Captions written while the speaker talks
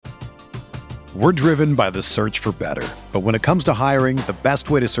We're driven by the search for better. But when it comes to hiring, the best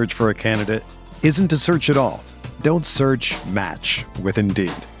way to search for a candidate isn't to search at all. Don't search, match with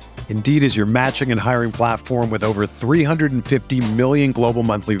Indeed. Indeed is your matching and hiring platform with over 350 million global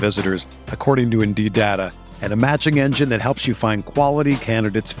monthly visitors, according to Indeed data, and a matching engine that helps you find quality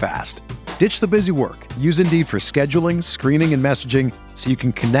candidates fast. Ditch the busy work. Use Indeed for scheduling, screening, and messaging so you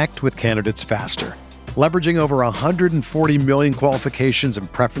can connect with candidates faster. Leveraging over 140 million qualifications and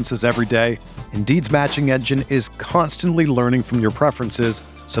preferences every day, Indeed's matching engine is constantly learning from your preferences,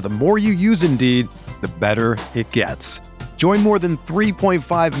 so the more you use Indeed, the better it gets. Join more than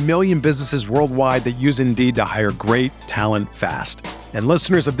 3.5 million businesses worldwide that use Indeed to hire great talent fast. And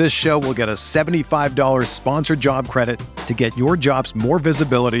listeners of this show will get a $75 sponsored job credit to get your jobs more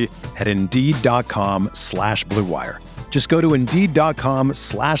visibility at Indeed.com/Blue Wire. Just go to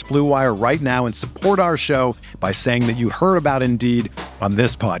Indeed.com/Blue Wire right now and support our show by saying that you heard about Indeed on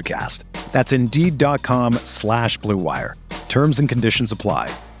this podcast. That's Indeed.com/Blue Wire. Terms and conditions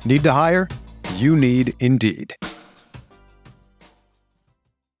apply. Need to hire? You need Indeed.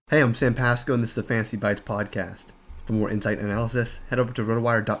 Hey, I'm Sam Pasco, and this is the Fantasy Bites podcast. For more insight and analysis, head over to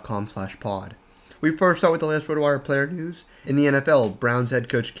rotowire.com/pod. We first start with the latest RotoWire player news. In the NFL, Browns head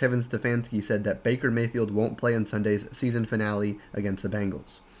coach Kevin Stefanski said that Baker Mayfield won't play in Sunday's season finale against the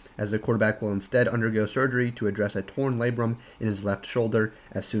Bengals, as the quarterback will instead undergo surgery to address a torn labrum in his left shoulder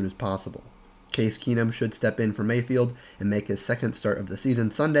as soon as possible. Case Keenum should step in for Mayfield and make his second start of the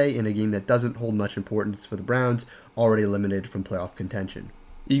season Sunday in a game that doesn't hold much importance for the Browns, already eliminated from playoff contention.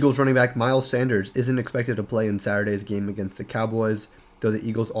 Eagles running back Miles Sanders isn't expected to play in Saturday's game against the Cowboys, though the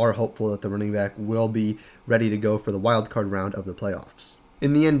Eagles are hopeful that the running back will be ready to go for the wildcard round of the playoffs.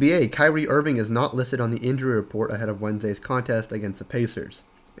 In the NBA, Kyrie Irving is not listed on the injury report ahead of Wednesday's contest against the Pacers.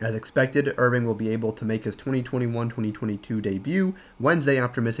 As expected, Irving will be able to make his 2021-2022 debut Wednesday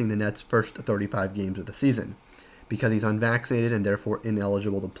after missing the Nets' first 35 games of the season. Because he's unvaccinated and therefore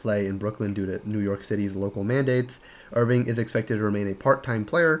ineligible to play in Brooklyn due to New York City's local mandates, Irving is expected to remain a part-time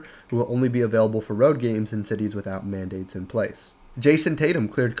player who will only be available for road games in cities without mandates in place. Jason Tatum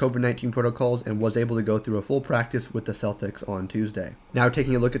cleared COVID-19 protocols and was able to go through a full practice with the Celtics on Tuesday. Now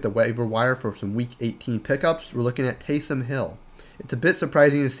taking a look at the waiver wire for some Week 18 pickups, we're looking at Taysom Hill. It's a bit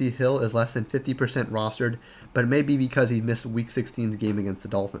surprising to see Hill is less than 50% rostered, but it may be because he missed Week 16's game against the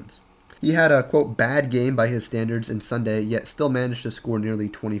Dolphins. He had a, quote, bad game by his standards in Sunday, yet still managed to score nearly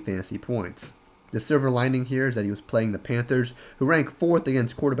 20 fantasy points. The silver lining here is that he was playing the Panthers, who rank 4th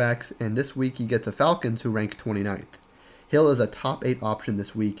against quarterbacks, and this week he gets the Falcons, who rank 29th. Hill is a top 8 option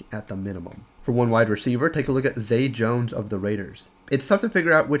this week at the minimum. For one wide receiver, take a look at Zay Jones of the Raiders. It's tough to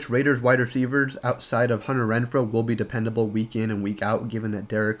figure out which Raiders wide receivers outside of Hunter Renfrow will be dependable week in and week out, given that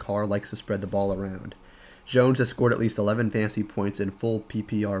Derek Carr likes to spread the ball around. Jones has scored at least 11 fantasy points in full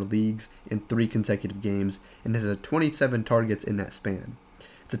PPR leagues in 3 consecutive games and has had 27 targets in that span.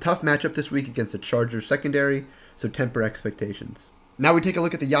 It's a tough matchup this week against the Chargers secondary, so temper expectations. Now we take a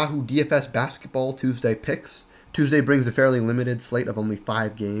look at the Yahoo DFS Basketball Tuesday picks. Tuesday brings a fairly limited slate of only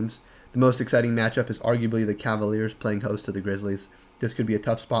 5 games. The most exciting matchup is arguably the Cavaliers playing host to the Grizzlies. This could be a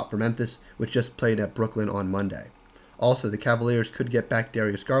tough spot for Memphis, which just played at Brooklyn on Monday. Also, the Cavaliers could get back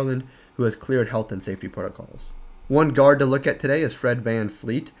Darius Garland, who has cleared health and safety protocols. One guard to look at today is Fred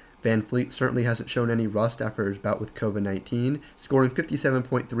VanVleet. VanVleet certainly hasn't shown any rust after his bout with COVID-19, scoring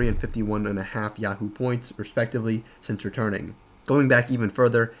 57.3 and 51.5 Yahoo points, respectively, since returning. Going back even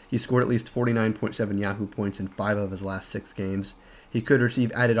further, he scored at least 49.7 Yahoo points in 5 of his last 6 games. He could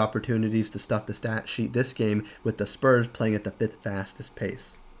receive added opportunities to stuff the stat sheet this game, with the Spurs playing at the 5th fastest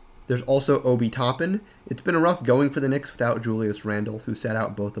pace. There's also Obi Toppin. It's been a rough going for the Knicks without Julius Randle, who sat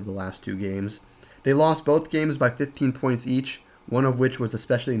out both of the last 2 games. They lost both games by 15 points each, one of which was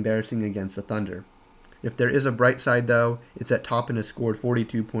especially embarrassing against the Thunder. If there is a bright side, though, it's that Toppin has scored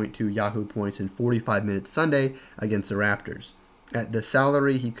 42.2 Yahoo points in 45 minutes Sunday against the Raptors. At this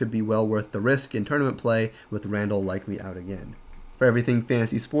salary, he could be well worth the risk in tournament play, with Randle likely out again. For everything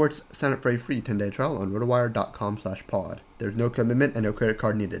fantasy sports, sign up for a free 10-day trial on rotowire.com/pod. There's no commitment and no credit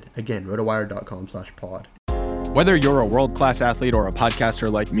card needed. Again, rotowire.com/pod. Whether you're a world-class athlete or a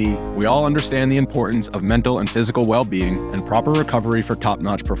podcaster like me, we all understand the importance of mental and physical well-being and proper recovery for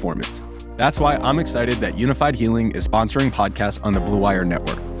top-notch performance. That's why I'm excited that Unified Healing is sponsoring podcasts on the Blue Wire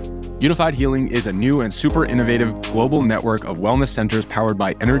Network. Unified Healing is a new and super innovative global network of wellness centers powered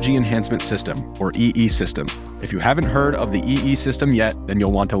by Energy Enhancement System, or EE System. If you haven't heard of the EE System yet, then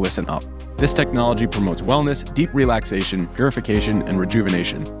you'll want to listen up. This technology promotes wellness, deep relaxation, purification, and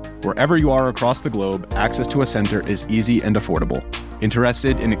rejuvenation. Wherever you are across the globe, access to a center is easy and affordable.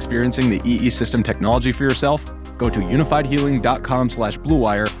 Interested in experiencing the EE system technology for yourself? Go to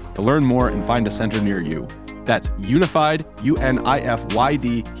unifiedhealing.com/bluewire to learn more and find a center near you. That's unified,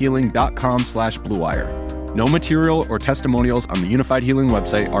 UNIFYD healing.com/bluewire. No material or testimonials on the Unified Healing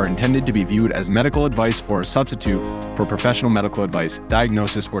website are intended to be viewed as medical advice or a substitute for professional medical advice,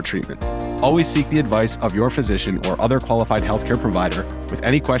 diagnosis, or treatment. Always seek the advice of your physician or other qualified healthcare provider with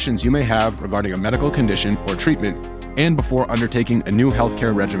any questions you may have regarding a medical condition or treatment and before undertaking a new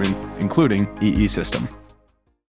healthcare regimen, including EE system.